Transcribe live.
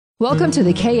Welcome to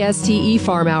the KSTE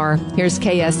Farm Hour. Here's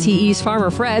KSTE's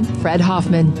farmer Fred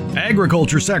Hoffman.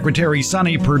 Agriculture Secretary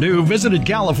Sonny Perdue visited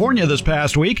California this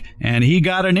past week, and he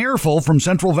got an earful from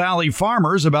Central Valley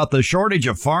farmers about the shortage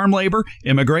of farm labor,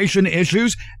 immigration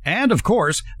issues, and, of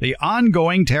course, the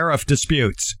ongoing tariff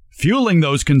disputes. Fueling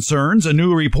those concerns, a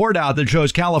new report out that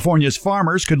shows California's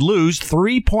farmers could lose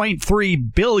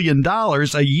 $3.3 billion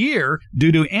a year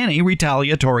due to any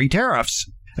retaliatory tariffs.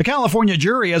 A California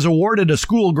jury has awarded a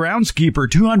school groundskeeper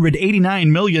 $289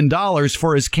 million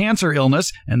for his cancer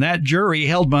illness, and that jury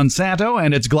held Monsanto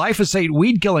and its glyphosate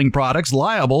weed-killing products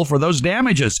liable for those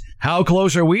damages. How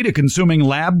close are we to consuming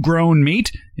lab-grown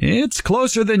meat? It's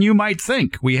closer than you might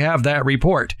think. We have that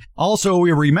report. Also,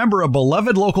 we remember a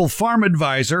beloved local farm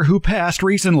advisor who passed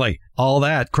recently. All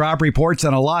that, crop reports,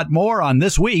 and a lot more on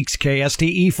this week's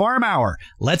KSTE Farm Hour.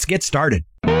 Let's get started.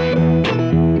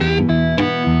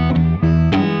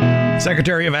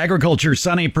 Secretary of Agriculture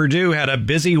Sonny Perdue had a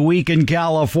busy week in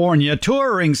California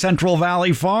touring Central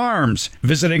Valley farms.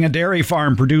 Visiting a dairy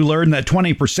farm, Perdue learned that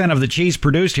 20% of the cheese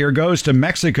produced here goes to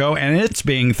Mexico, and it's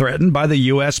being threatened by the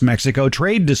U.S.-Mexico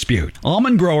trade dispute.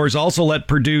 Almond growers also let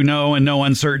Perdue know in no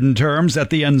uncertain terms that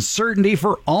the uncertainty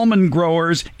for almond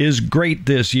growers is great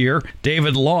this year.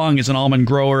 David Long is an almond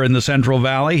grower in the Central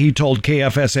Valley. He told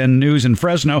KFSN News in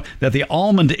Fresno that the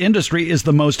almond industry is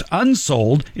the most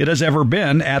unsold it has ever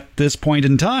been at this point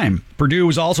in time. Perdue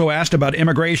was also asked about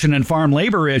immigration and farm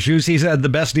labor issues. He said the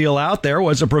best deal out there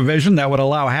was a provision that would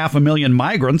allow 500,000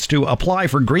 migrants to apply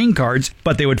for green cards,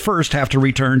 but they would first have to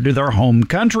return to their home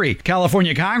country.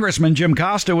 California Congressman Jim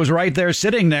Costa was right there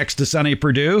sitting next to Sonny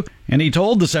Perdue, and he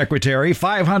told the secretary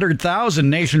 500,000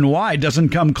 nationwide doesn't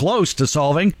come close to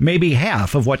solving maybe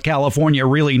half of what California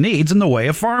really needs in the way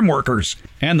of farm workers.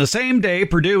 And the same day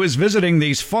Perdue is visiting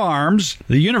these farms,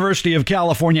 the University of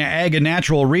California Ag and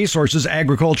Natural Resources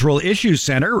Agricultural Issues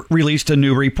Center released a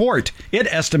new report. It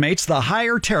estimates the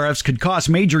higher tariffs could cost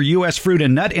major U.S. fruit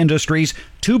and nut industries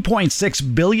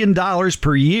 $2.6 billion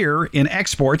per year in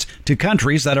exports to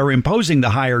countries that are imposing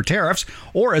the higher tariffs,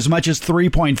 or as much as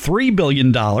 $3.3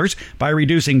 billion by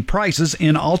reducing prices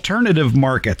in alternative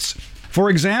markets. For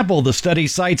example, the study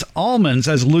cites almonds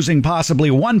as losing possibly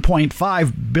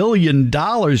 $1.5 billion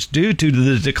due to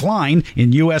the decline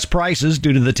in U.S. prices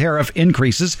due to the tariff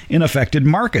increases in affected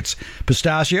markets.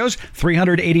 Pistachios,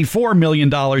 $384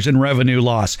 million in revenue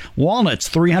loss. Walnuts,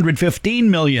 $315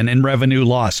 million in revenue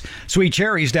loss. Sweet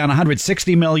cherries down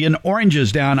 $160 million.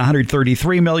 Oranges down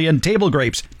 $133 million. Table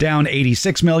grapes down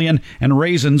 $86 million. And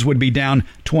raisins would be down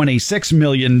 $26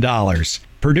 million.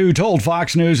 Perdue told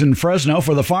Fox News in Fresno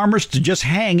for the farmers to just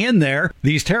hang in there.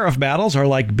 These tariff battles are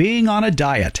like being on a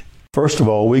diet. First of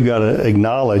all, we've got to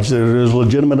acknowledge that there's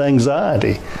legitimate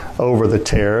anxiety over the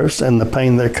tariffs and the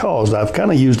pain they're caused. I've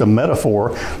kind of used a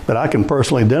metaphor that I can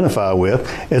personally identify with.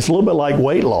 It's a little bit like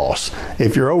weight loss.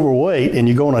 If you're overweight and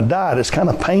you go on a diet, it's kind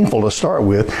of painful to start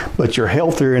with, but you're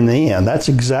healthier in the end. That's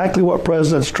exactly what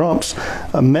President Trump's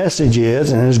message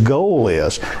is and his goal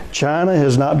is. China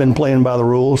has not been playing by the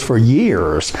rules for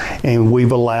years, and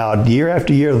we've allowed year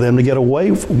after year them to get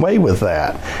away with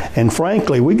that. And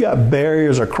frankly, we got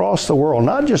barriers across the world,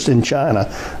 not just in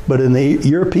China, but in the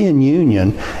European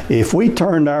Union. If we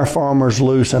turned our farmers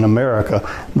loose in America,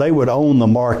 they would own the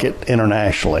market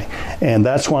internationally. And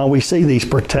that's why we see these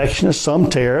protectionists,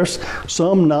 some tariffs,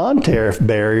 some non-tariff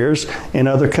barriers in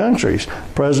other countries.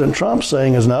 President Trump's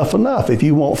saying is enough. If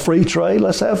you want free trade,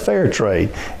 let's have fair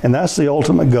trade. And that's the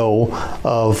ultimate goal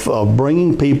of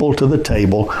bringing people to the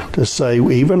table to say,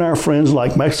 even our friends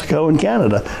like Mexico and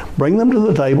Canada, bring them to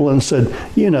the table and said,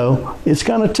 you know, it's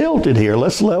kind of tilted here.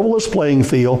 Let's level this playing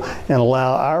field and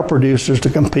allow our producers to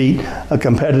compete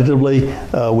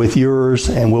competitively with yours,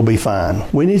 and we'll be fine.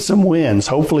 We need some wins.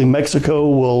 Hopefully Mexico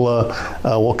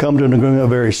will come to an agreement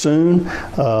very soon.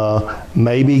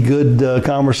 Maybe good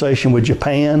conversation with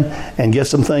Japan and get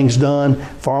some things done.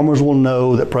 Farmers will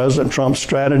know that President Trump's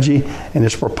strategy and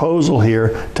his proposal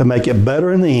here to make it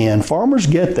better in the end. Farmers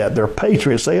get that. They're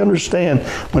patriots. They understand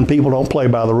when people don't play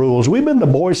by the rules. We've been to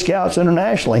Boy Scouts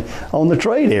internationally on the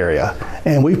trade area,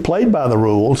 and we've played by the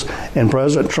rules, and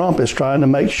President Trump is trying to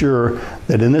make sure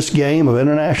that in this game of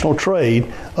international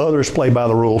trade, others play by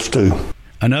the rules too.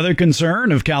 Another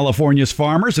concern of California's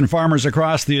farmers and farmers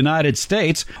across the United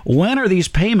States, when are these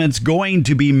payments going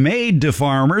to be made to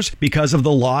farmers because of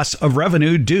the loss of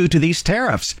revenue due to these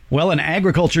tariffs? Well, an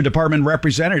Agriculture Department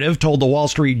representative told the Wall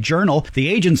Street Journal the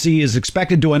agency is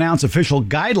expected to announce official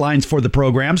guidelines for the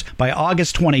programs by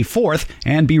August 24th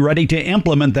and be ready to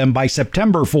implement them by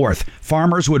September 4th.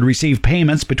 Farmers would receive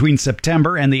payments between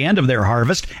September and the end of their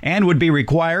harvest and would be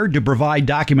required to provide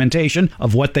documentation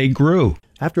of what they grew.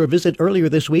 After a visit earlier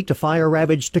this week to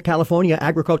fire-ravaged California,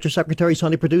 Agriculture Secretary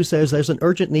Sonny Perdue says there's an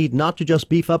urgent need not to just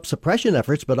beef up suppression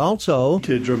efforts, but also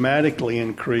to dramatically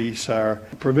increase our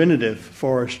preventative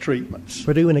forest treatments.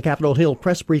 Perdue in a Capitol Hill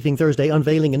press briefing Thursday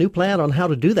unveiling a new plan on how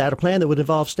to do that, a plan that would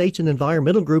involve states and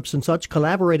environmental groups and such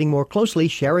collaborating more closely,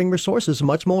 sharing resources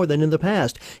much more than in the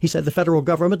past. He said the federal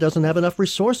government doesn't have enough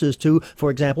resources to,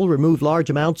 for example, remove large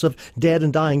amounts of dead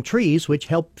and dying trees, which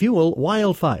help fuel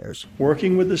wildfires.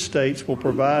 Working with the states will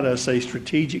provide us a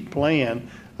strategic plan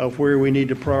of where we need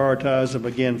to prioritize and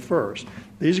begin first.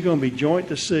 These are going to be joint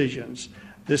decisions.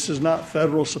 This is not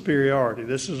federal superiority.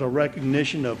 This is a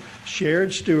recognition of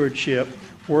shared stewardship,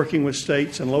 working with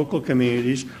states and local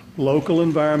communities, local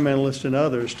environmentalists and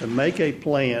others to make a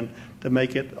plan to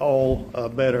make it all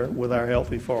better with our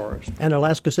healthy forests. And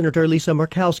Alaska Senator Lisa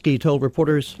Murkowski told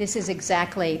reporters, "This is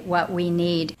exactly what we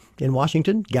need." In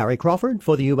Washington, Gary Crawford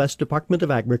for the U.S. Department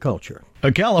of Agriculture.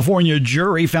 A California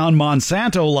jury found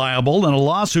Monsanto liable in a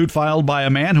lawsuit filed by a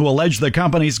man who alleged the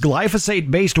company's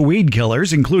glyphosate-based weed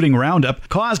killers, including Roundup,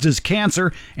 caused his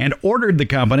cancer and ordered the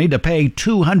company to pay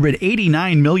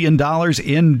 $289 million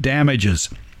in damages.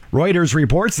 Reuters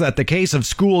reports that the case of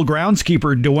school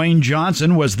groundskeeper Dwayne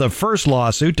Johnson was the first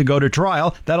lawsuit to go to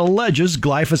trial that alleges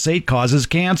glyphosate causes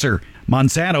cancer.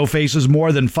 Monsanto faces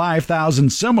more than 5,000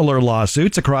 similar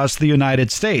lawsuits across the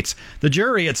United States. The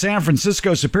jury at San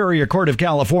Francisco Superior Court of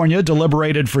California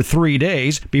deliberated for 3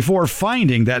 days before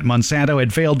finding that Monsanto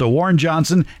had failed to warn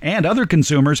Johnson and other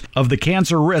consumers of the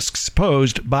cancer risks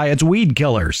posed by its weed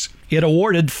killers. It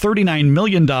awarded $39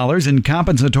 million in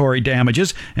compensatory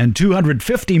damages and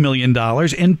 $250 million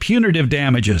in punitive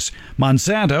damages.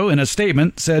 Monsanto, in a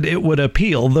statement, said it would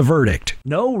appeal the verdict.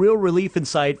 No real relief in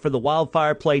sight for the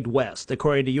wildfire-plagued West,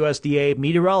 according to USDA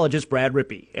meteorologist Brad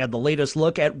Rippey, and the latest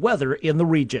look at weather in the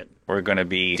region. We're going to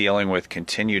be dealing with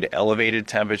continued elevated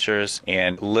temperatures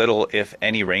and little, if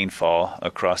any, rainfall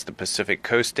across the Pacific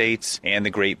Coast states and the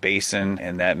Great Basin,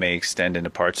 and that may extend into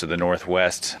parts of the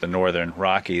Northwest, the Northern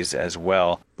Rockies as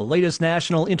well. The latest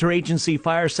National Interagency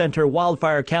Fire Center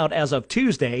wildfire count as of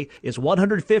Tuesday is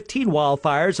 115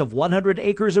 wildfires of 100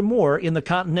 acres or more in the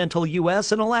continental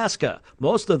U.S. and Alaska,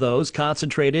 most of those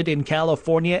concentrated in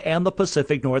California and the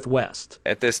Pacific Northwest.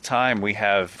 At this time, we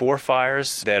have 4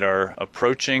 fires that are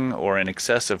approaching or in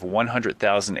excess of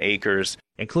 100,000 acres,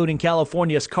 including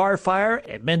California's Carr Fire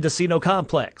at Mendocino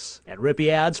Complex. And Rippey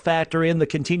adds factor in the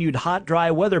continued hot, dry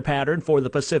weather pattern for the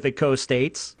Pacific Coast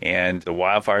states. And the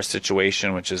wildfire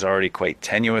situation, which is already quite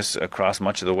tenuous across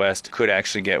much of the West, could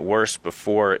actually get worse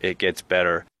before it gets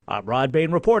better. I'm Rod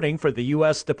Bain reporting for the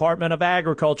U.S. Department of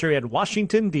Agriculture in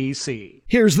Washington, D.C.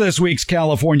 Here's this week's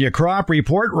California crop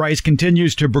report. Rice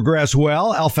continues to progress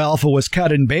well. Alfalfa was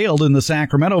cut and baled in the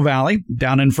Sacramento Valley.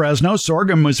 Down in Fresno,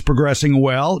 sorghum is progressing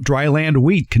well. Dryland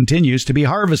wheat continues to be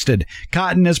harvested.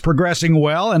 Cotton is progressing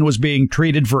well and was being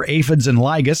treated for aphids and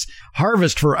ligas.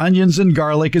 Harvest for onions and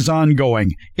garlic is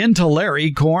ongoing. In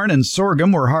Tulare, corn and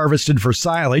sorghum were harvested for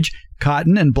silage.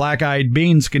 Cotton and black-eyed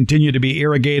beans continue to be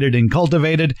irrigated and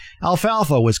cultivated.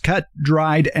 Alfalfa was cut,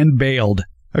 dried, and baled.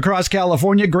 Across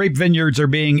California, grape vineyards are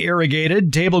being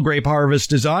irrigated. Table grape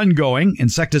harvest is ongoing.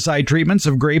 Insecticide treatments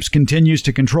of grapes continues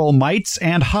to control mites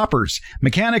and hoppers.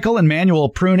 Mechanical and manual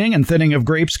pruning and thinning of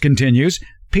grapes continues.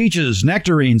 Peaches,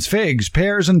 nectarines, figs,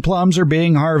 pears, and plums are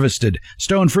being harvested.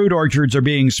 Stone fruit orchards are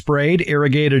being sprayed,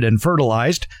 irrigated, and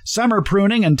fertilized. Summer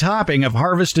pruning and topping of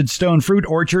harvested stone fruit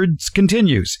orchards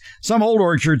continues. Some old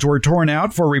orchards were torn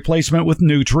out for replacement with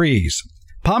new trees.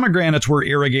 Pomegranates were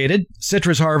irrigated.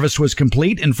 Citrus harvest was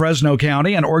complete in Fresno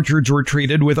County, and orchards were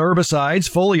treated with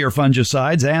herbicides, foliar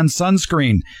fungicides, and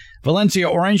sunscreen. Valencia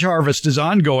orange harvest is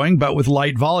ongoing, but with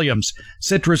light volumes.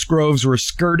 Citrus groves were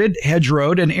skirted,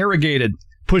 hedgerowed, and irrigated.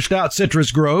 Pushed-out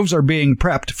citrus groves are being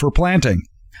prepped for planting.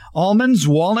 Almonds,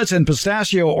 walnuts, and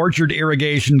pistachio orchard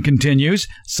irrigation continues.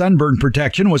 Sunburn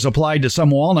protection was applied to some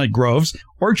walnut groves.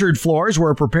 Orchard floors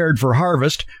were prepared for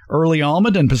harvest. Early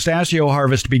almond and pistachio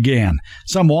harvest began.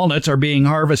 Some walnuts are being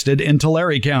harvested in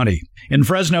Tulare County. In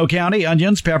Fresno County,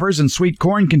 onions, peppers, and sweet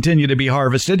corn continue to be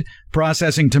harvested.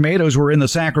 Processing tomatoes were in the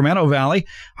Sacramento Valley.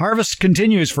 Harvest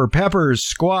continues for peppers,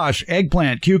 squash,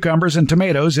 eggplant, cucumbers, and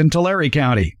tomatoes in Tulare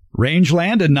County.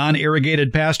 Rangeland and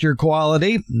non-irrigated pasture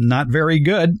quality, not very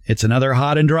good. It's another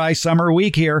hot and dry summer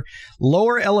week here.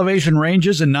 Lower elevation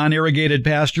ranges and non-irrigated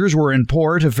pastures were in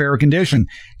poor to fair condition.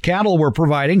 Cattle were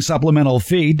providing supplemental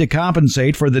feed to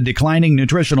compensate for the declining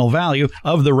nutritional value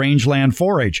of the rangeland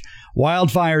forage.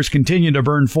 Wildfires continue to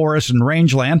burn forests and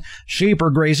rangeland. Sheep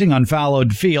are grazing on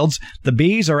fallowed fields. The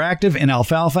bees are active in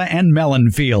alfalfa and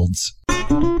melon fields.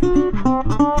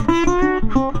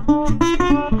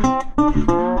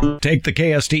 Take the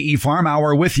KSTE Farm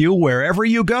Hour with you wherever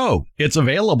you go. It's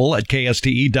available at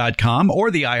KSTE.com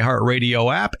or the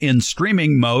iHeartRadio app in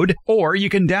streaming mode, or you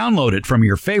can download it from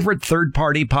your favorite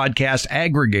third-party podcast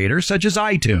aggregator such as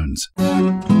iTunes.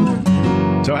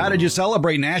 So how did you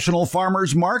celebrate National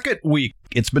Farmers Market Week?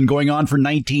 It's been going on for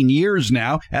 19 years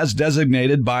now, as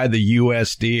designated by the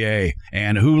USDA.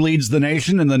 And who leads the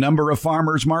nation in the number of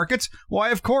farmers markets? Why,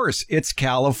 of course, it's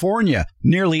California.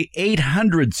 Nearly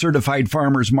 800 certified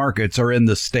farmers markets are in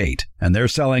the state, and they're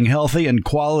selling healthy and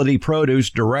quality produce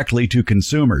directly to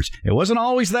consumers. It wasn't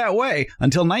always that way.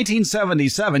 Until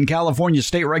 1977, California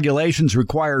state regulations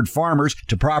required farmers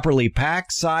to properly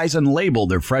pack, size, and label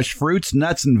their fresh fruits,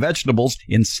 nuts, and vegetables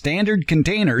in standard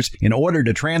containers in order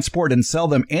to transport and sell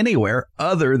them anywhere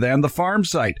other than the farm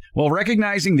site. While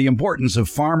recognizing the importance of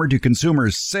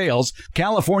farmer-to-consumer sales,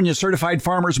 California Certified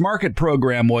Farmers Market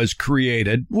Program was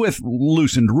created with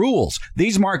loosened rules.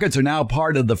 These markets are now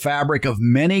part of the fabric of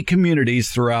many communities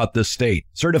throughout the state.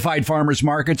 Certified farmers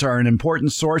markets are an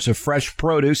important source of fresh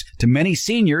produce to many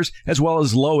seniors as well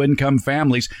as low-income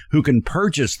families who can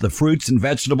purchase the fruits and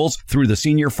vegetables through the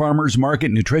Senior Farmers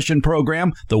Market Nutrition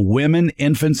Program, the Women,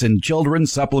 Infants, and Children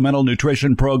Supplemental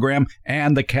Nutrition Program,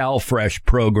 and the CalFresh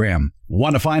program.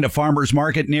 Want to find a farmer's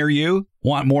market near you?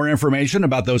 Want more information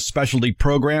about those specialty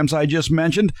programs I just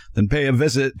mentioned? Then pay a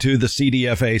visit to the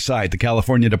CDFA site, the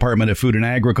California Department of Food and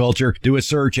Agriculture. Do a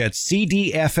search at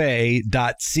cdfa.ca.gov.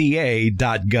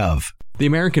 The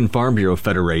American Farm Bureau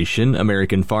Federation,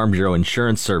 American Farm Bureau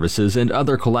Insurance Services, and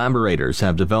other collaborators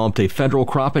have developed a federal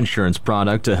crop insurance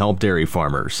product to help dairy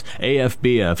farmers.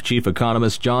 AFBF Chief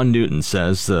Economist John Newton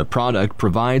says the product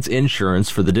provides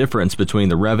insurance for the difference between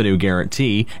the revenue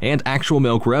guarantee and actual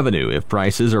milk revenue if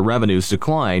prices or revenues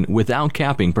decline without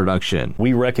capping production.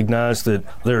 We recognize that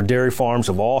there are dairy farms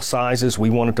of all sizes.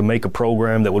 We wanted to make a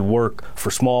program that would work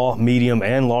for small, medium,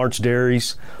 and large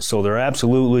dairies. So there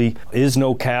absolutely is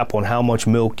no cap on how much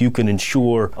milk you can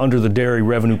insure under the Dairy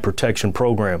Revenue Protection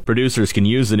Program. Producers can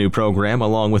use the new program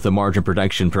along with the Margin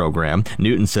Protection Program.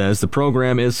 Newton says the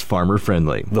program is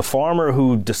farmer-friendly. The farmer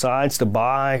who decides to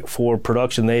buy for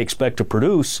production they expect to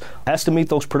produce has to meet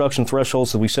those production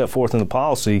thresholds that we set forth in the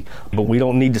policy, but we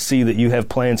don't need to see that you have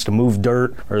plans to move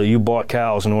dirt or that you bought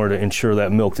cows in order to ensure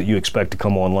that milk that you expect to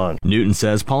come online. Newton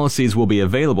says policies will be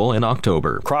available in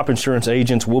October. Crop insurance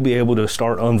agents will be able to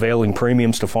start unveiling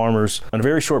premiums to farmers in a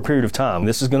very short period of time.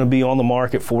 This is going to be on the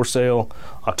market for sale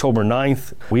October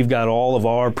 9th. We've got all of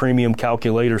our premium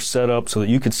calculators set up so that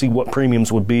you could see what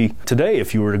premiums would be today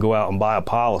if you were to go out and buy a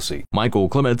policy. Michael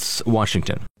Clements,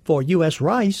 Washington. For U.S.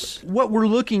 rice, what we're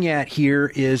looking at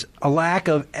here is a lack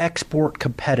of export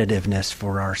competitiveness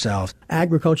for ourselves.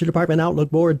 Agriculture Department Outlook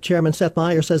Board Chairman Seth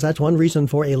Meyer says that's one reason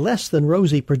for a less than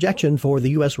rosy projection for the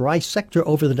U.S. rice sector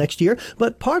over the next year.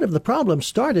 But part of the problem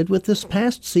started with this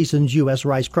past season's U.S.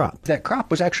 rice crop. That crop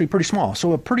was actually pretty small.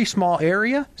 So a pretty small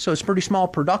area. So it's pretty small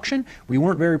production. We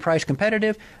weren't very price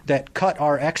competitive. That cut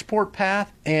our export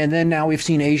path. And then now we've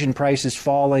seen Asian prices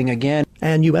falling again.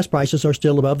 And U.S. prices are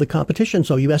still above the competition,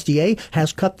 so USDA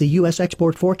has cut the U.S.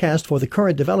 export forecast for the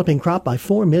current developing crop by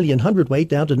 4 million hundredweight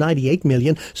down to 98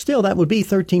 million. Still, that would be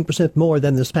 13% more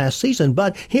than this past season.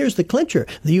 But here's the clincher.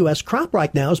 The U.S. crop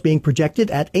right now is being projected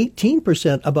at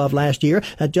 18% above last year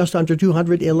at just under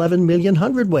 211 million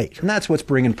hundredweight. And that's what's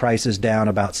bringing prices down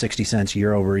about 60 cents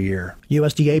year over year.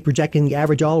 USDA projecting the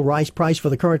average all rice price for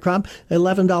the current crop,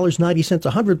 $11.90 a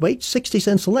hundredweight, 60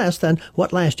 cents less than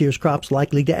what last year's crop's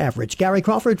likely to average. Gary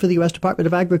Crawford for the U.S. Department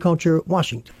of Agriculture,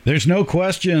 Washington. There's no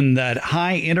question that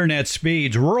high internet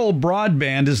speeds, rural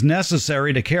broadband is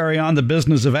necessary to carry on the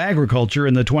business of agriculture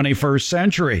in the 21st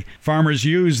century. Farmers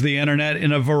use the internet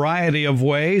in a variety of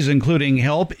ways, including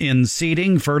help in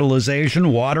seeding,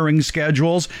 fertilization, watering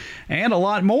schedules, and a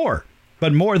lot more.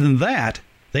 But more than that,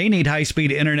 they need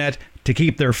high-speed internet to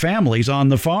keep their families on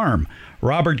the farm.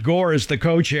 Robert Gore is the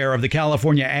co-chair of the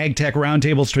California AgTech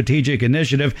Roundtable Strategic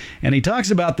Initiative, and he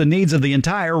talks about the needs of the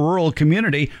entire rural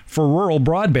community for rural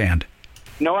broadband.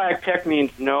 No AgTech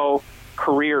means no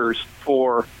careers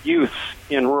for youth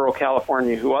in rural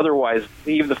California who otherwise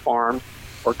leave the farm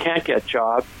or can't get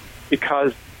jobs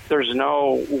because there's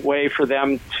no way for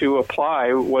them to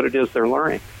apply what it is they're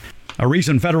learning. A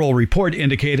recent federal report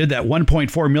indicated that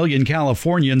 1.4 million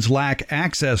Californians lack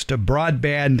access to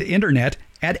broadband internet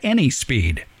at any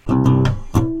speed.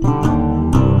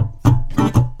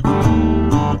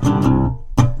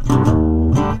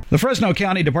 The Fresno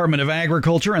County Department of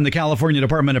Agriculture and the California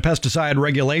Department of Pesticide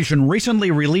Regulation recently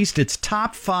released its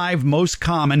top 5 most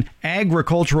common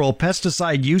agricultural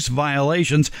pesticide use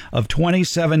violations of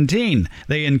 2017.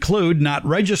 They include not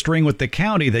registering with the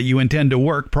county that you intend to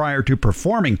work prior to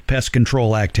performing pest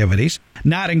control activities,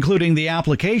 not including the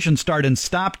application start and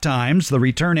stop times, the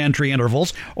return entry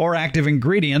intervals, or active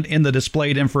ingredient in the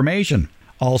displayed information.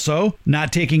 Also,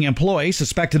 not taking employee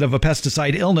suspected of a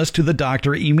pesticide illness to the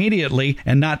doctor immediately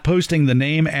and not posting the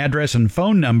name, address, and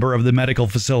phone number of the medical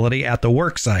facility at the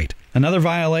work site. Another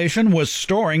violation was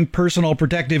storing personal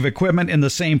protective equipment in the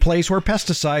same place where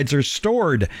pesticides are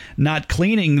stored. Not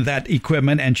cleaning that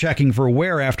equipment and checking for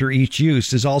wear after each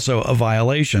use is also a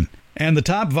violation. And the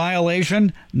top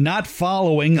violation, not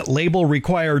following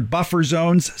label-required buffer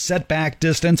zones, setback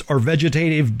distance, or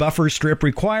vegetative buffer strip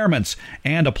requirements,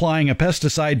 and applying a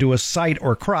pesticide to a site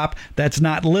or crop that's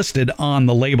not listed on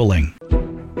the labeling.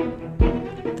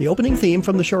 The opening theme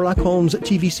from the Sherlock Holmes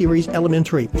TV series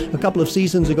Elementary. A couple of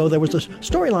seasons ago, there was a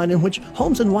storyline in which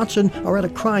Holmes and Watson are at a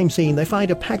crime scene. They find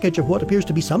a package of what appears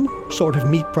to be some sort of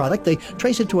meat product. They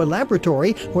trace it to a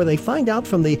laboratory where they find out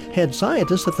from the head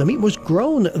scientist that the meat was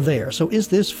grown there. So is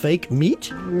this fake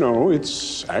meat? No,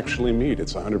 it's actually meat.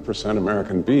 It's 100%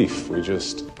 American beef. We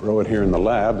just grow it here in the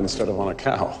lab instead of on a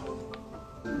cow.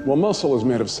 Well, muscle is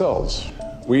made of cells.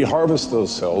 We harvest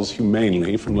those cells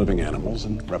humanely from living animals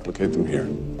and replicate them here.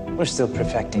 We're still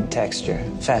perfecting texture,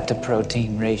 fat to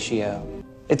protein ratio.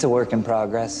 It's a work in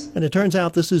progress. And it turns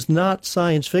out this is not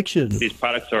science fiction. These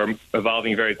products are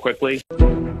evolving very quickly.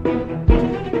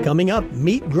 Coming up,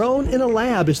 meat grown in a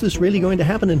lab. Is this really going to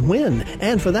happen and when?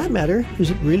 And for that matter,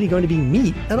 is it really going to be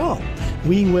meat at all?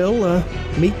 We will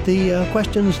meet the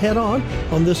questions head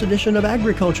on this edition of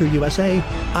Agriculture USA.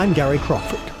 I'm Gary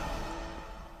Crawford.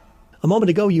 A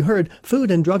moment ago, you heard Food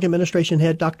and Drug Administration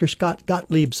head Dr. Scott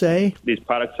Gottlieb say, "These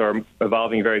products are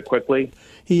evolving very quickly."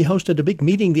 He hosted a big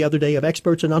meeting the other day of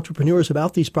experts and entrepreneurs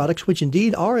about these products, which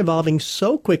indeed are evolving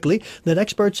so quickly that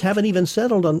experts haven't even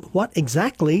settled on what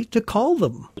exactly to call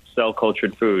them.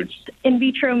 Cell-cultured foods. In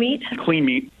vitro meat. Clean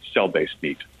meat, cell-based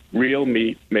meat. Real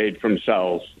meat made from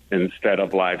cells instead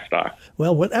of livestock.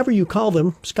 Well, whatever you call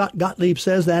them, Scott Gottlieb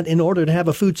says that in order to have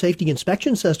a food safety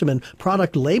inspection system and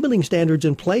product labeling standards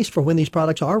in place for when these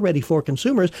products are ready for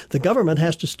consumers, the government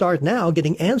has to start now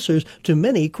getting answers to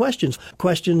many questions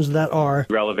that are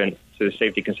relevant to the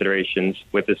safety considerations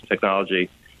with this technology.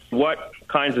 What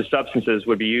kinds of substances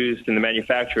would be used in the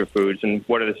manufacture of foods, and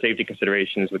what are the safety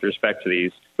considerations with respect to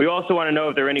these? We also want to know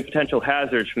if there are any potential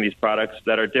hazards from these products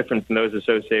that are different from those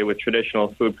associated with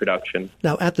traditional food production.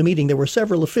 Now, at the meeting, there were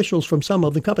several officials from some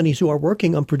of the companies who are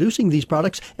working on producing these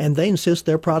products, and they insist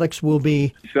their products will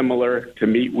be similar to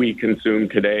meat we consume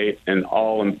today in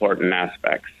all important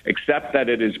aspects, except that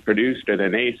it is produced in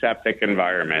an aseptic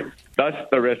environment. Thus,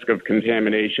 the risk of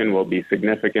contamination will be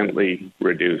significantly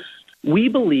reduced. We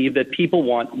believe that people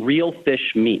want real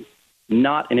fish meat,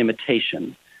 not an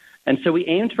imitation. And so we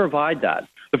aim to provide that.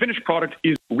 The finished product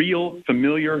is real,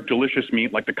 familiar, delicious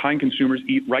meat like the kind consumers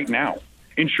eat right now.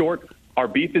 In short, our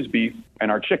beef is beef and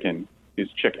our chicken is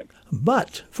chicken.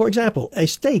 But, for example, a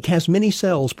steak has many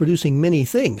cells producing many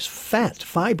things, fat,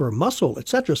 fiber, muscle,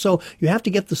 etc. So you have to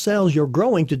get the cells you're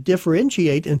growing to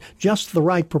differentiate in just the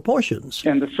right proportions.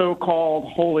 And the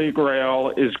so-called holy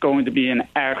grail is going to be an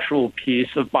actual piece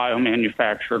of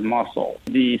biomanufactured muscle,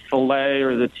 the filet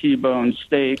or the T-bone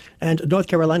steak. And North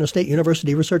Carolina State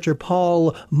University researcher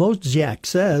Paul Mozdziak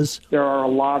says, there are a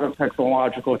lot of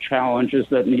technological challenges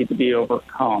that need to be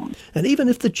overcome. And even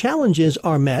if the challenges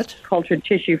are met, cultured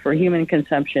tissue for human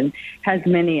consumption has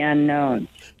many unknowns.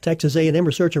 Texas A&M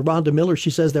researcher Rhonda Miller, she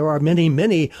says there are many,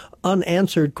 many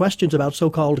unanswered questions about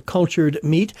so-called cultured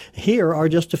meat. Here are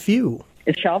just a few.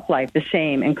 Is shelf life the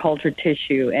same in cultured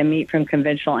tissue and meat from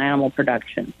conventional animal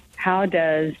production? How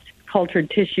does cultured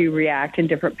tissue react in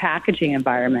different packaging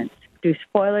environments? Do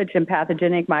spoilage and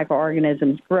pathogenic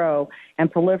microorganisms grow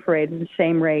and proliferate at the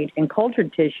same rate in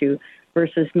cultured tissue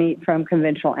versus meat from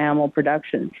conventional animal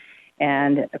production?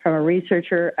 And from a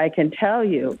researcher, I can tell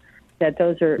you that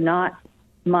those are not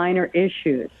minor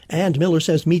issues. And Miller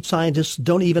says meat scientists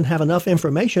don't even have enough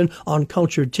information on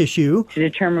cultured tissue to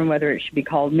determine whether it should be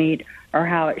called meat or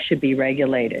how it should be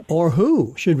regulated. Or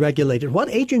who should regulate it? What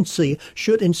agency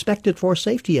should inspect it for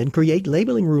safety and create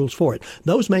labeling rules for it?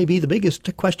 Those may be the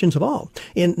biggest questions of all.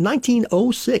 In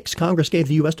 1906, Congress gave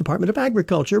the U.S. Department of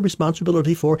Agriculture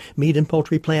responsibility for meat and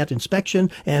poultry plant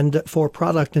inspection and for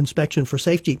product inspection for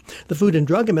safety. The Food and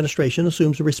Drug Administration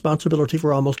assumes the responsibility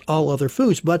for almost all other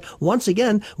foods. But once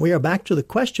again, we are back to the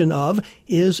question of,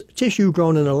 is tissue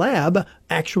grown in a lab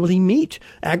actually meet.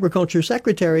 Agriculture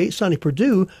Secretary Sonny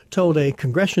Perdue told a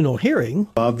congressional hearing,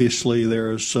 obviously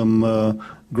there are some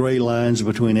gray lines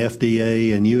between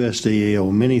FDA and USDA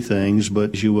on many things,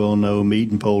 but as you well know,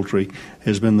 meat and poultry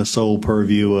has been the sole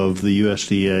purview of the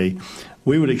USDA.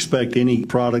 We would expect any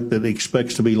product that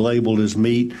expects to be labeled as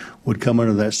meat would come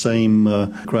under that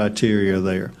same criteria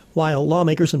there. While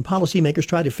lawmakers and policymakers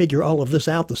try to figure all of this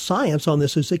out, the science on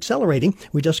this is accelerating.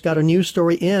 We just got a news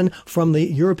story in from the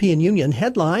European Union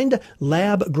headlined,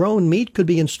 lab-grown meat could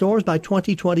be in stores by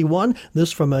 2021.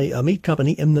 This from a meat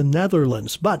company in the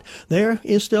Netherlands. But there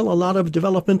is still a lot of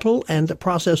developmental and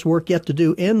process work yet to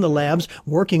do in the labs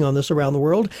working on this around the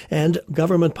world. And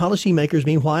government policymakers,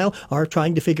 meanwhile, are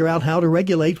trying to figure out how to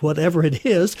regulate whatever it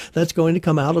is that's going to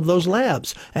come out of those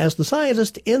labs. As the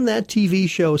scientist in that TV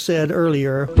show said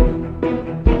earlier,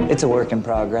 it's a work in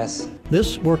progress.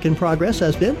 This work in progress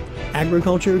has been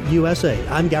Agriculture USA.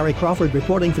 I'm Gary Crawford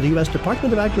reporting for the U.S.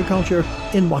 Department of Agriculture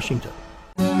in Washington.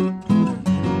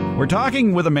 We're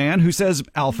talking with a man who says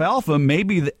alfalfa may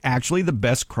be actually the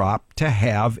best crop to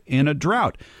have in a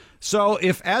drought. So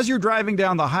if as you're driving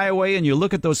down the highway and you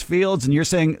look at those fields and you're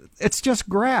saying it's just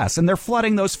grass and they're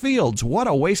flooding those fields, what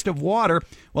a waste of water.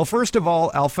 Well, first of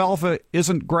all, alfalfa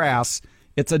isn't grass.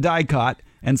 It's a dicot.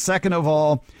 And second of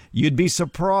all, you'd be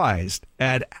surprised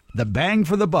at the bang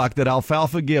for the buck that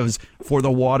alfalfa gives for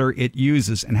the water it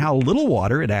uses and how little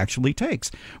water it actually takes.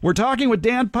 We're talking with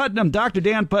Dan Putnam. Dr.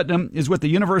 Dan Putnam is with the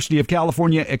University of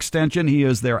California Extension. He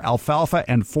is their alfalfa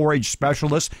and forage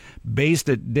specialist based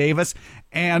at Davis.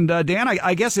 And Dan,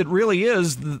 I guess it really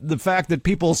is the fact that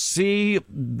people see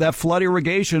that flood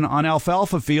irrigation on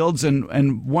alfalfa fields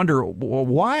and wonder,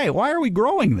 why are we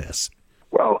growing this?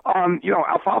 Well,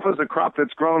 alfalfa is a crop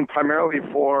that's grown primarily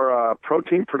for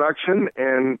protein production,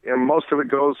 and most of it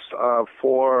goes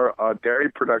for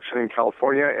dairy production in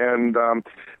California, and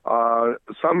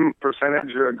some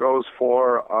percentage goes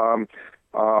for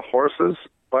horses,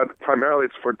 but primarily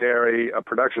it's for dairy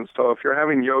production. So if you're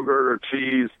having yogurt or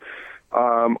cheese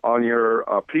on your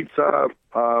pizza,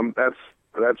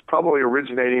 that's probably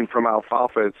originating from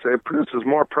alfalfa. It produces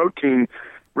more protein,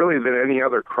 really, than any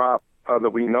other crop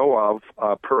that we know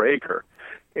of per acre.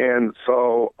 And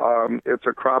so it's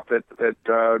a crop that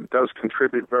does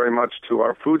contribute very much to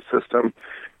our food system,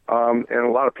 and a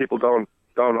lot of people don't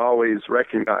always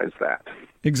recognize that.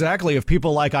 Exactly. If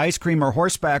people like ice cream or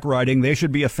horseback riding, they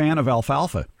should be a fan of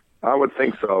alfalfa. I would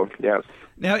think so, yes.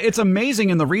 Now, it's amazing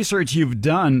in the research you've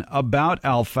done about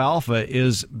alfalfa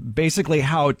is basically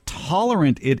how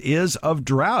tolerant it is of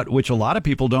drought, which a lot of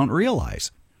people don't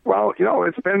realize. Well,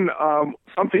 it's been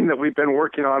something that we've been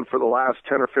working on for the last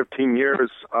 10 or 15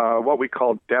 years, what we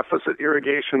call deficit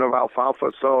irrigation of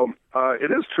alfalfa. So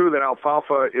it is true that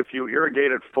alfalfa, if you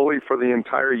irrigate it fully for the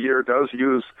entire year, does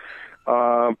use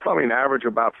probably an average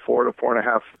about 4 to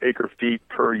 4.5 acre feet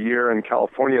per year in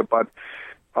California. But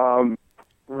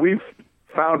we've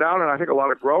found out, and I think a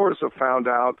lot of growers have found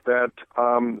out, that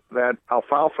that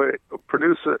alfalfa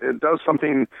does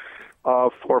something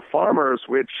for farmers,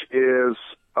 which is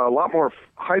a lot more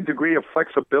high degree of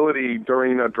flexibility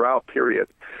during a drought period.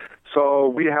 So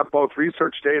we have both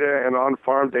research data and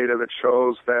on-farm data that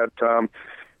shows that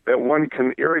that one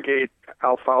can irrigate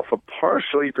alfalfa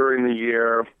partially during the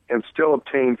year and still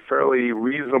obtain fairly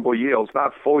reasonable yields,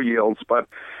 not full yields, but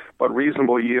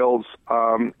reasonable yields.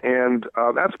 And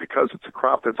that's because it's a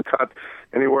crop that's cut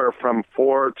anywhere from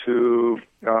 4 to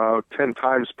 10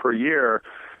 times per year.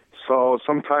 So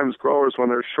sometimes growers, when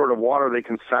they're short of water, they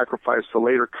can sacrifice the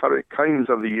later cuttings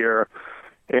of the year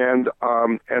and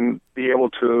be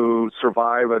able to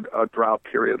survive a drought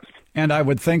period. And I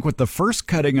would think with the first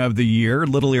cutting of the year,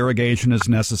 little irrigation is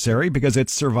necessary because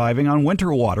it's surviving on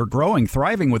winter water,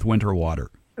 thriving with winter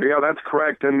water. Yeah, that's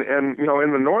correct. And in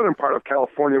the northern part of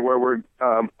California, where we're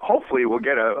hopefully we'll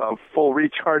get a full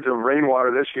recharge of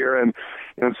rainwater this year, and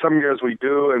some years we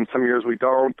do, and some years we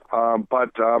don't. But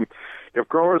if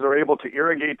growers are able to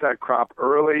irrigate that crop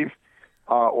early,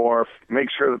 or make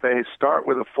sure that they start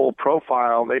with a full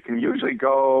profile, they can usually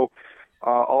go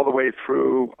all the way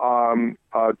through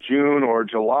June or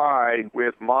July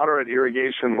with moderate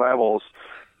irrigation levels,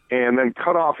 and then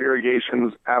cut off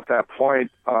irrigations at that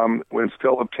point when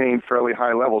still obtain fairly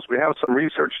high levels. We have some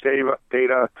research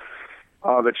data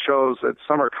that shows that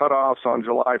summer cutoffs on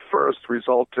July 1st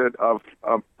resulted of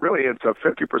really it's a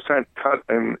 50% cut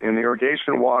in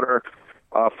irrigation water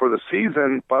for the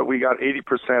season, but we got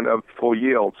 80% of full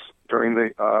yields during the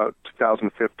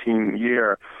 2015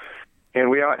 year. And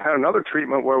we had another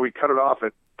treatment where we cut it off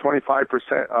at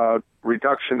 25%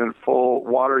 reduction in full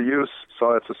water use,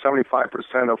 so it's a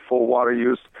 75% of full water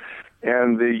use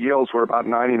and the yields were about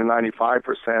 90 to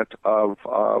 95%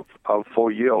 of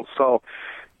full yield. So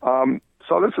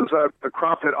this is a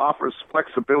crop that offers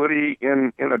flexibility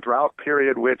in a drought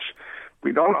period, which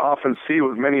we don't often see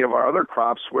with many of our other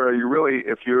crops, where you really,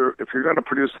 if you're going to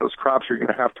produce those crops, you're going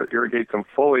to have to irrigate them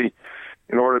fully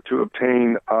in order to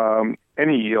obtain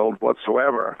any yield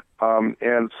whatsoever.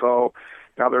 And so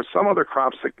now there's some other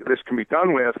crops that this can be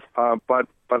done with, but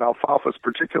alfalfa is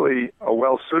particularly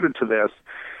well suited to this,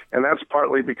 and that's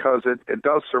partly because it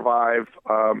does survive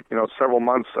several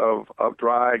months of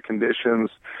dry conditions.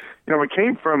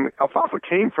 Alfalfa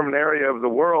came from an area of the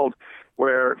world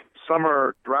where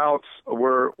summer droughts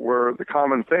were the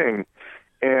common thing,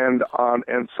 and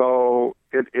so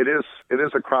it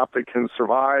is a crop that can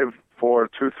survive for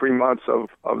 2-3 months of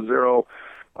zero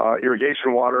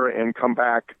irrigation water and come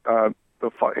back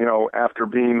after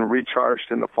being recharged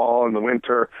in the fall and the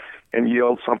winter and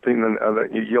yield something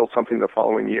the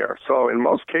following year. So in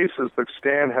most cases, the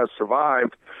stand has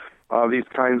survived these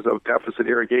kinds of deficit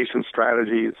irrigation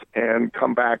strategies and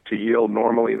come back to yield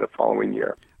normally the following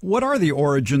year. What are the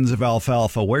origins of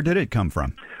alfalfa? Where did it come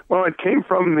from? Well, it came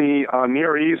from the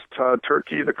Near East,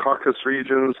 Turkey, the Caucasus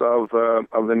regions of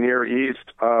the Near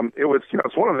East.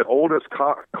 It's one of the oldest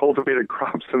cultivated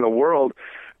crops in the world,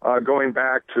 going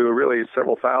back to really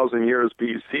several thousand years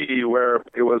BC, where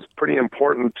it was pretty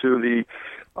important to the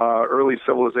early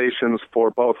civilizations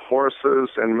for both horses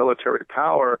and military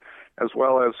power, as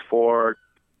well as for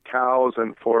cows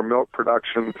and for milk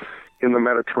production in the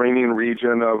Mediterranean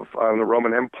region of the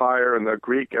Roman Empire and the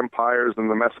Greek empires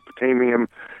and the Mesopotamian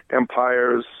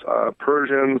empires.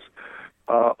 Persians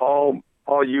all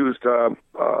used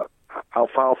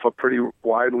alfalfa pretty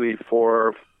widely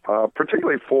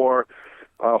particularly for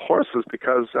horses,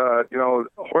 because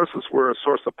horses were a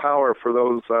source of power for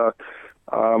those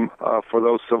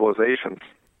civilizations.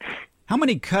 How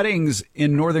many cuttings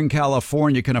in Northern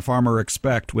California can a farmer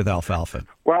expect with alfalfa?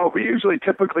 Well, we usually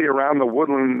typically around the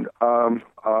Woodland,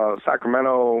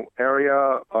 Sacramento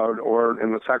area or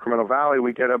in the Sacramento Valley,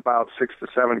 we get about 6 to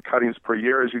 7 cuttings per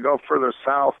year. As you go further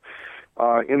south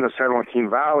in the San Joaquin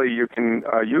Valley, you can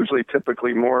usually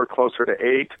typically more closer to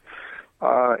 8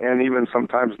 and even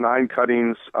sometimes 9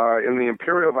 cuttings. In the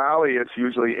Imperial Valley, it's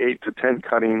usually 8 to 10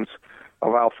 cuttings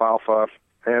of alfalfa.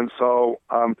 And so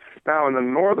now in the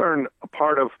northern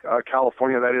part of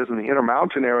California, that is in the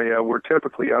Intermountain area, we're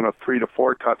typically on a 3 to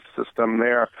 4 cut system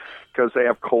there because they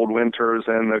have cold winters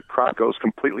and the crop goes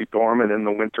completely dormant in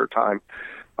the wintertime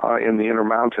in the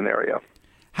Intermountain area.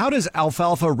 How does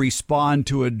alfalfa respond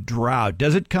to a drought?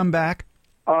 Does it come back?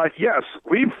 Yes,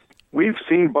 we've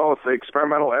seen both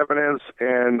experimental evidence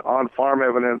and on-farm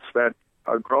evidence that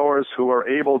growers who are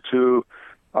able to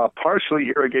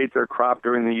partially irrigate their crop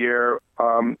during the year,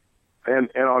 and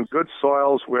on good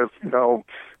soils with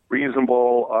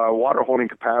reasonable water holding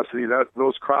capacity, that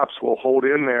those crops will hold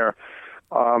in there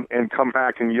and come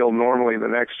back and yield normally the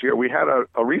next year. We had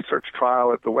a research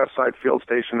trial at the Westside Field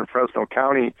Station in Fresno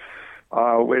County,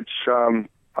 which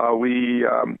we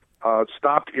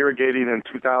stopped irrigating in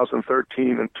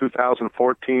 2013 and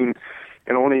 2014,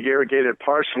 and only irrigated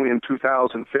partially in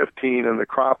 2015, and the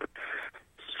crop,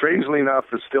 strangely enough,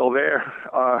 is still there,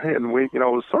 and we,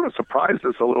 it sort of surprised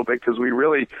us a little bit because we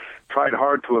really tried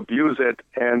hard to abuse it,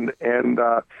 and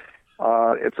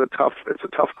it's a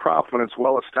tough crop when it's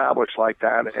well established like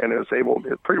that, and it's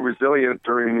pretty resilient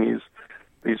during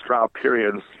these drought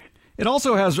periods. It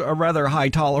also has a rather high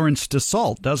tolerance to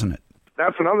salt, doesn't it?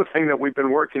 That's another thing that we've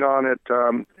been working on at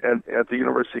the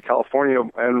University of California,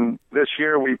 and this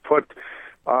year we put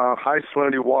high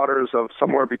salinity waters of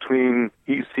somewhere between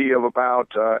EC of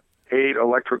about 8,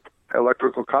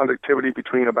 electrical conductivity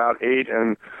between about 8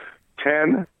 and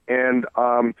 10, and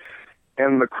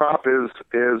the crop is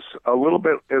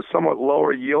somewhat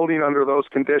lower yielding under those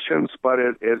conditions, but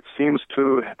it seems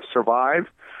to survive,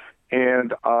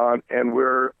 and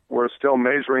we're still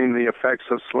measuring the effects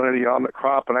of salinity on the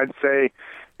crop, and I'd say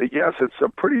that yes, it's a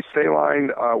pretty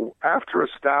saline after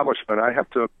establishment. I have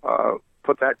to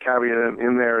put that caveat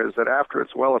in there, is that after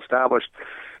it's well established,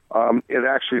 it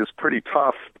actually is pretty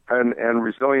tough and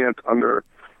resilient under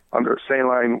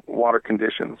saline water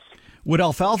conditions. Would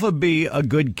alfalfa be a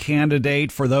good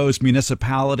candidate for those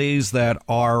municipalities that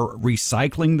are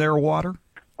recycling their water?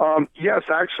 Yes,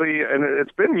 actually, and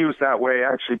it's been used that way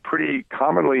actually pretty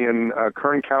commonly in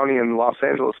Kern County and Los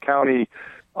Angeles County.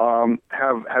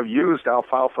 Have used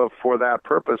alfalfa for that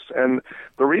purpose, and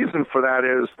the reason for that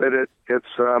is that it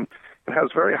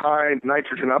has very high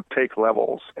nitrogen uptake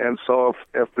levels, and so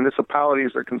if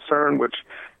municipalities are concerned, which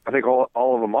I think all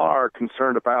of them are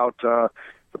concerned about the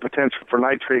potential for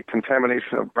nitrate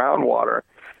contamination of groundwater,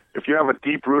 if you have a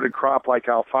deep-rooted crop like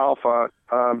alfalfa,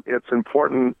 it's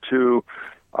important to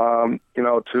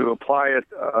to apply it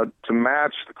to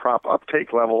match the crop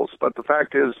uptake levels. But the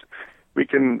fact is, we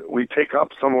take up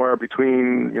somewhere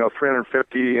between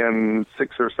 350 and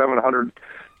 600 or 700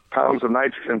 pounds of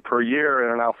nitrogen per year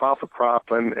in an alfalfa crop,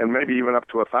 and maybe even up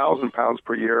to 1,000 pounds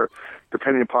per year,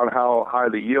 depending upon how high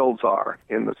the yields are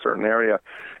in a certain area.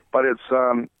 But it's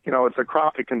it's a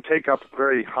crop that can take up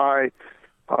very high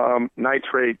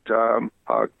nitrate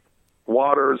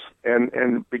waters,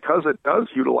 and because it does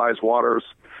utilize waters,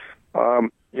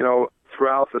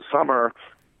 throughout the summer,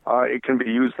 it can be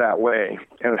used that way,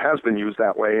 and it has been used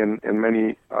that way in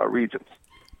many regions.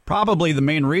 Probably the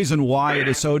main reason why it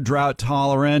is so drought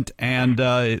tolerant and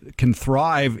can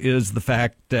thrive is the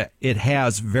fact that it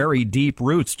has very deep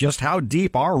roots. Just how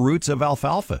deep are roots of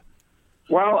alfalfa?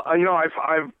 Well,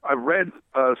 I've read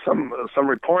some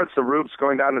reports of roots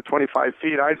going down to 25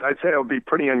 feet. I'd say it would be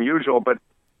pretty unusual, but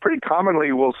pretty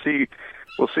commonly we'll see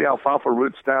alfalfa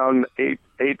roots down 8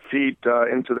 feet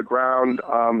into the ground.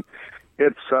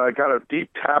 It's got a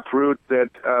deep taproot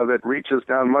that reaches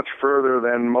down much further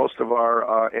than most of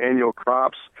our annual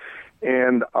crops,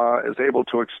 and is able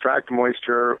to extract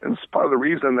moisture. And it's part of the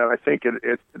reason that I think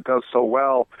it does so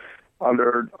well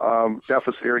under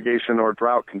deficit irrigation or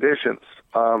drought conditions,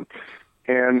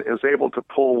 and is able to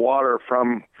pull water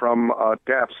from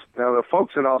depths. Now, the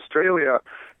folks in Australia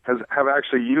have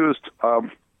actually used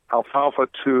alfalfa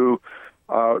to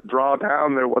draw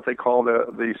down what they call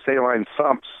the saline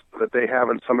sumps that they have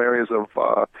in some areas of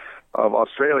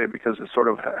Australia, because it sort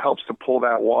of helps to pull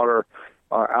that water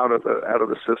out of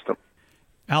the system.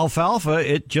 Alfalfa,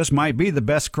 it just might be the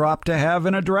best crop to have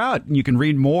in a drought. You can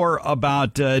read more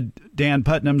about Dan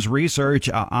Putnam's research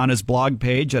on his blog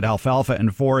page at Alfalfa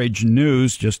and Forage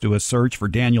News. Just do a search for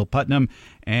Daniel Putnam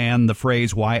and the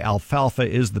phrase "why alfalfa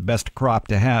is the best crop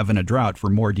to have in a drought" for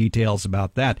more details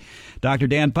about that. Dr.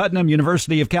 Dan Putnam,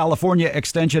 University of California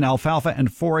Extension Alfalfa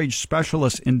and Forage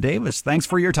Specialist in Davis. Thanks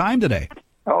for your time today.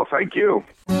 Oh, thank you.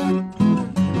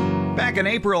 Back in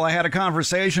April, I had a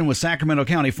conversation with Sacramento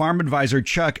County Farm Advisor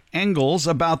Chuck Engels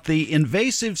about the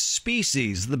invasive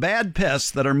species, the bad pests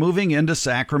that are moving into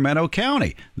Sacramento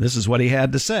County. This is what he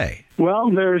had to say. Well,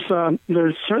 there's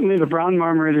certainly the brown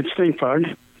marmorated stink bug.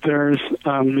 There's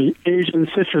the Asian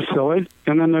citrus psyllid,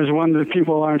 and then there's one that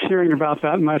people aren't hearing about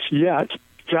that much yet.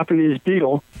 Japanese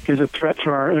beetle is a threat to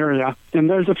our area. And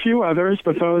there's a few others,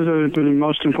 but those are the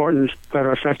most important that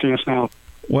are affecting us now.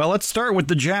 Well, let's start with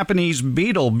the Japanese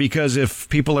beetle, because if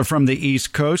people are from the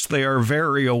East Coast, they are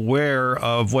very aware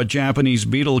of what Japanese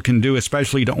beetle can do,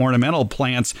 especially to ornamental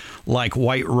plants like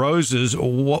white roses.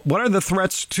 What are the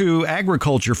threats to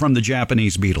agriculture from the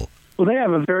Japanese beetle? Well, they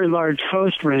have a very large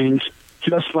host range,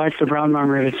 just like the brown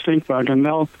marmorated stink bug, and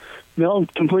they'll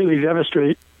completely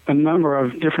devastate a number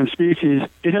of different species.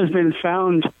 It has been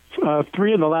found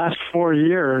 3 of the last 4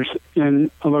 years in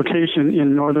a location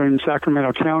in northern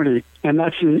Sacramento County, and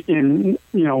that's in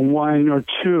 1 or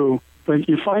 2. But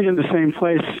you find it in the same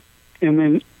place, and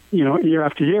then year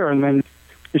after year, and then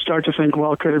you start to think,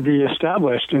 well, could it be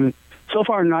established? And so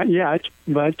far, not yet,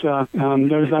 but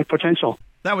there's that potential.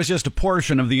 That was just a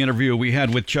portion of the interview we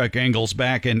had with Chuck Engels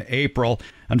back in April.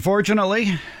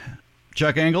 Unfortunately,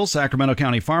 Chuck Engels, Sacramento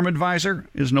County Farm Advisor,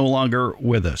 is no longer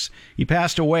with us. He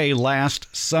passed away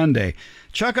last Sunday.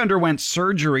 Chuck underwent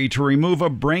surgery to remove a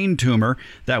brain tumor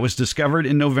that was discovered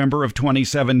in November of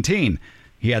 2017.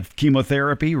 He had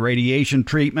chemotherapy, radiation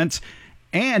treatments,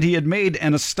 and he had made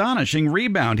an astonishing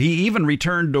rebound. He even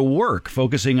returned to work,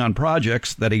 focusing on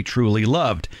projects that he truly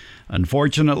loved.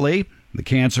 Unfortunately, the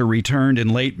cancer returned in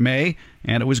late May,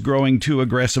 and it was growing too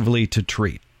aggressively to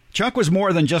treat. Chuck was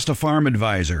more than just a farm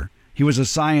advisor. He was a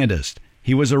scientist,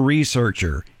 he was a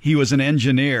researcher, he was an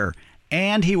engineer,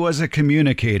 and he was a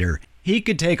communicator. He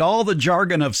could take all the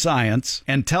jargon of science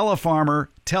and tell a farmer,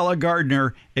 tell a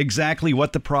gardener exactly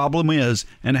what the problem is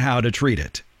and how to treat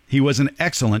it. He was an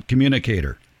excellent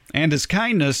communicator, and his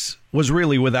kindness was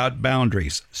really without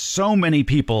boundaries. So many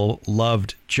people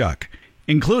loved Chuck,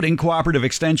 including Cooperative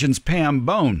Extension's Pam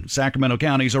Bone, Sacramento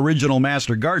County's original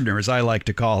master gardener, as I like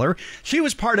to call her. She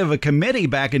was part of a committee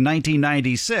back in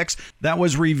 1996 that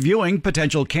was reviewing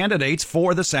potential candidates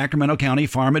for the Sacramento County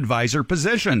Farm Advisor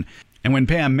position. And when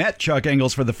Pam met Chuck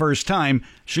Engels for the first time,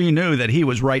 she knew that he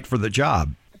was right for the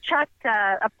job. Chuck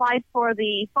applied for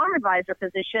the farm advisor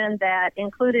position that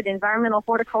included environmental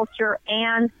horticulture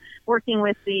and working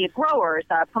with the growers,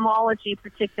 pomology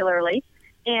particularly.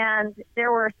 And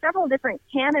there were several different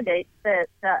candidates that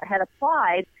had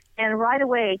applied, and right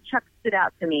away Chuck stood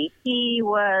out to me. He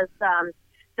was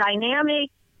dynamic,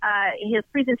 His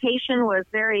presentation was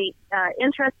very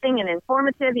interesting and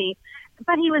informative.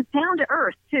 But he was down to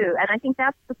earth, too. And I think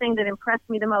that's the thing that impressed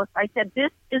me the most. I said, this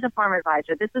is a farm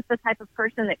advisor. This is the type of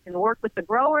person that can work with the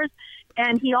growers.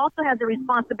 And he also had the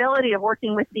responsibility of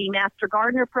working with the Master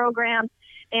Gardener program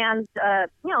and, the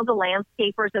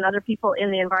landscapers and other people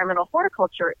in the environmental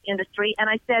horticulture industry. And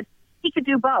I said he could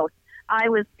do both. I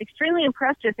was extremely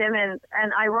impressed with him. And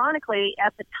ironically,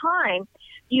 at the time,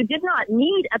 you did not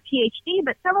need a PhD,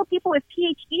 but several people with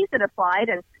PhDs had applied.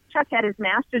 And Chuck had his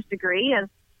master's degree. And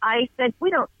I said,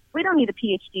 we don't need a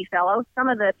PhD fellow. Some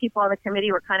of the people on the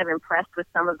committee were kind of impressed with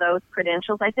some of those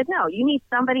credentials. I said, no, you need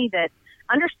somebody that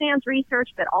understands research,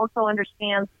 but also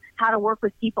understands how to work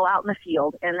with people out in the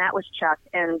field. And that was Chuck.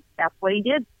 And that's what he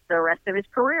did the rest of his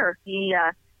career. He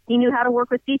knew how to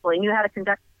work with people. He knew how to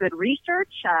conduct good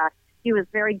research. He was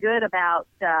very good about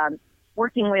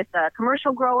working with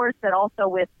commercial growers, but also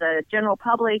with the general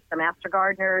public, the master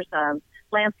gardeners,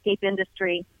 landscape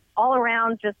industry, all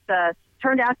around just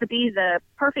turned out to be the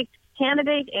perfect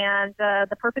candidate and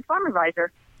the perfect farm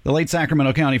advisor. The late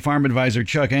Sacramento County farm advisor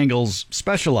Chuck Engels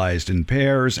specialized in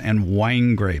pears and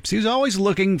wine grapes. He was always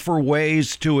looking for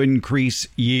ways to increase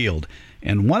yield.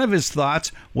 And one of his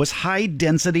thoughts was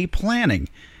high-density planting.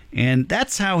 And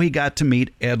that's how he got to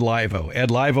meet Ed Livo. Ed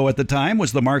Livo at the time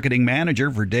was the marketing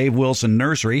manager for Dave Wilson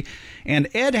Nursery. And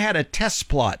Ed had a test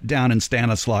plot down in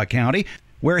Stanislaus County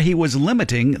where he was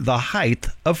limiting the height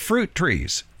of fruit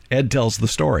trees. Ed tells the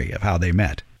story of how they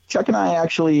met. Chuck and I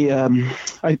actually,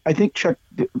 I think Chuck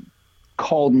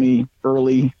called me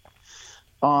early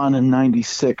on in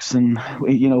 '96 and,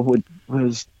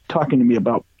 was talking to me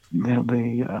about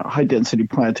the high-density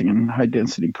planting and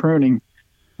high-density pruning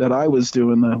that I was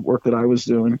doing, the work that I was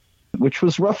doing, which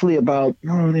was roughly about,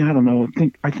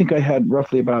 I think I had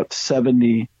roughly about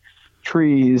 70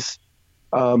 trees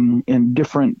in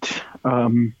different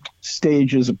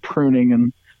stages of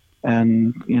pruning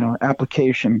and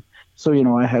application. So,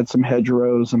 I had some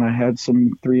hedgerows and I had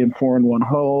some 3 and 4 in one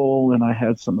hole and I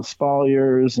had some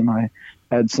espaliers and I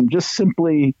had some just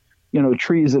simply,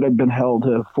 trees that had been held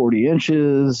to 40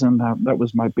 inches. And that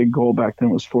was my big goal back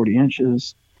then, was 40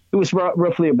 inches. It was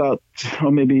roughly about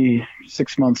maybe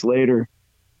 6 months later,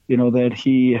 that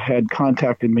he had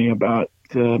contacted me about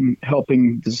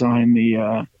helping design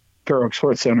the Fair Oaks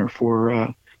Hort Center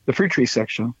for the fruit tree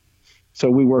section.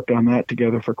 So we worked on that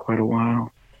together for quite a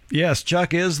while. Yes,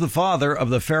 Chuck is the father of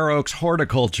the Fair Oaks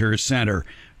Horticulture Center.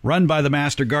 Run by the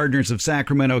Master Gardeners of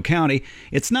Sacramento County,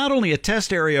 it's not only a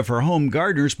test area for home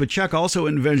gardeners, but Chuck also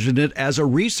envisioned it as a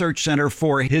research center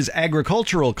for his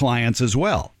agricultural clients as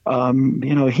well.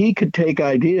 He could take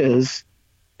ideas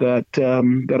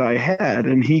that I had,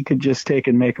 and he could just take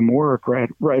and make them work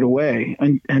right away,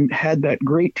 and had that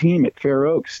great team at Fair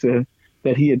Oaks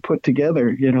that he had put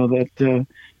together. That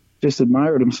just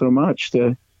admired him so much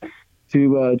to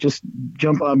just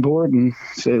jump on board and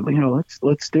say,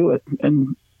 let's do it.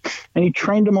 And he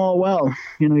trained them all well.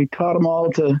 He taught them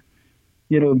all to,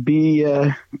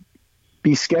 be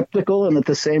skeptical and at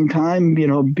the same time,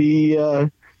 be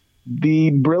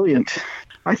brilliant.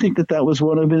 I think that was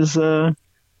one of his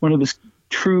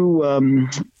true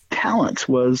talents,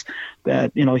 was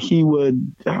that, he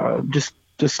would just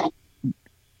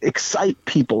excite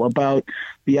people about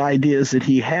the ideas that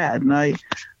he had. And I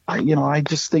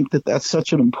just think that that's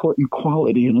such an important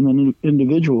quality in an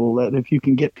individual, that if you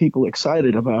can get people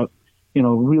excited about,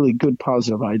 really good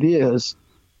positive ideas,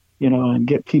 and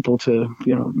get people to,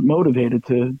 motivated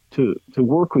to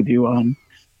work with you on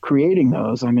creating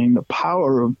those. I mean, the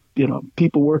power of,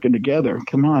 people working together.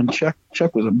 Come on, Chuck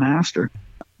was a master.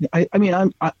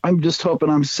 I'm just hoping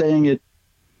I'm saying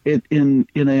it in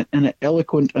an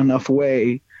eloquent enough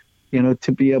way,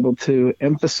 to be able to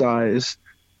emphasize,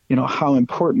 how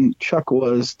important Chuck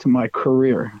was to my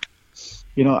career.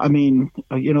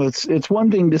 It's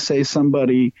one thing to say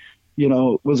somebody,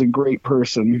 was a great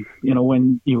person,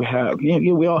 when you have,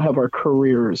 we all have our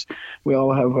careers. We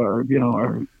all have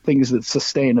our things that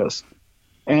sustain us.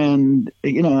 And,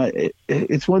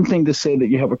 it's one thing to say that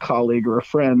you have a colleague or a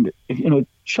friend.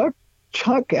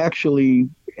 Chuck actually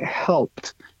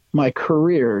helped my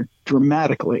career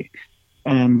dramatically.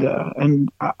 And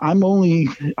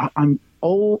I'm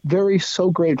very so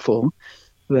grateful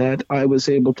that I was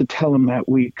able to tell him that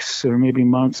weeks or maybe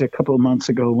months, a couple of months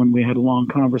ago, when we had a long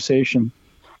conversation.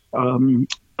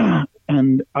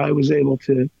 And I was able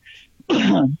to,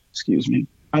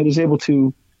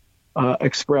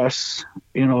 express,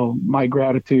 my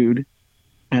gratitude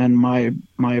and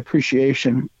my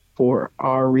appreciation for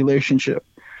our relationship,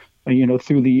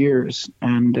 through the years.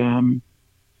 And,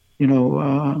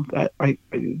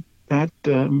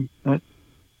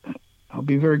 I'll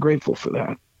be very grateful for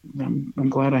that. I'm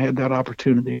glad I had that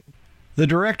opportunity. The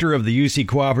director of the UC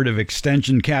Cooperative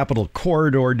Extension Capital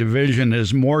Corridor Division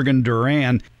is Morgan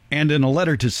Duran, and in a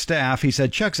letter to staff, he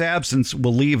said Chuck's absence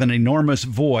will leave an enormous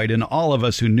void in all of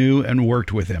us who knew and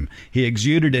worked with him. He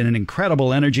exuded an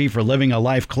incredible energy for living a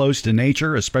life close to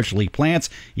nature, especially plants.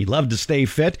 He loved to stay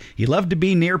fit. He loved to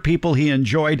be near people he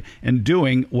enjoyed and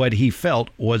doing what he felt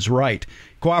was right.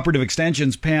 Cooperative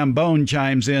Extension's Pam Bone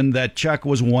chimes in that Chuck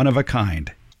was one of a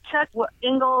kind. Chuck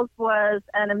Ingalls was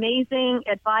an amazing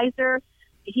advisor.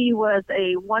 He was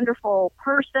a wonderful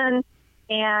person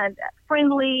and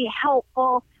friendly,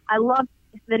 helpful. I loved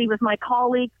that he was my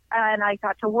colleague, and I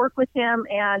got to work with him,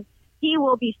 and he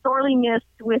will be sorely missed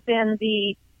within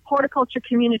the horticulture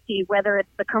community, whether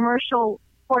it's the commercial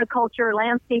horticulture,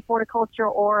 landscape horticulture,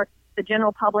 or the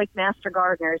general public master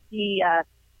gardeners.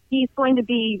 He's going to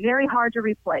be very hard to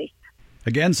replace.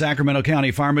 Again, Sacramento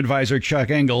County Farm Advisor Chuck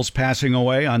Ingalls passing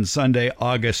away on Sunday,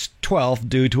 August 12th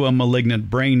due to a malignant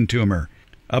brain tumor.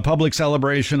 A public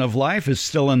celebration of life is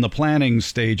still in the planning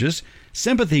stages.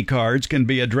 Sympathy cards can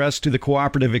be addressed to the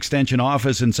Cooperative Extension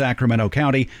office in Sacramento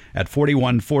County at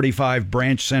 4145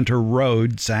 Branch Center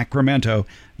Road, Sacramento,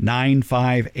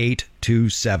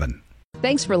 95827.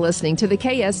 Thanks for listening to the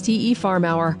KSTE Farm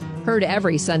Hour, heard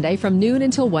every Sunday from noon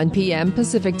until 1 p.m.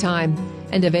 Pacific Time,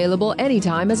 and available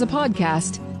anytime as a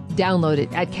podcast. Download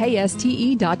it at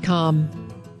kste.com.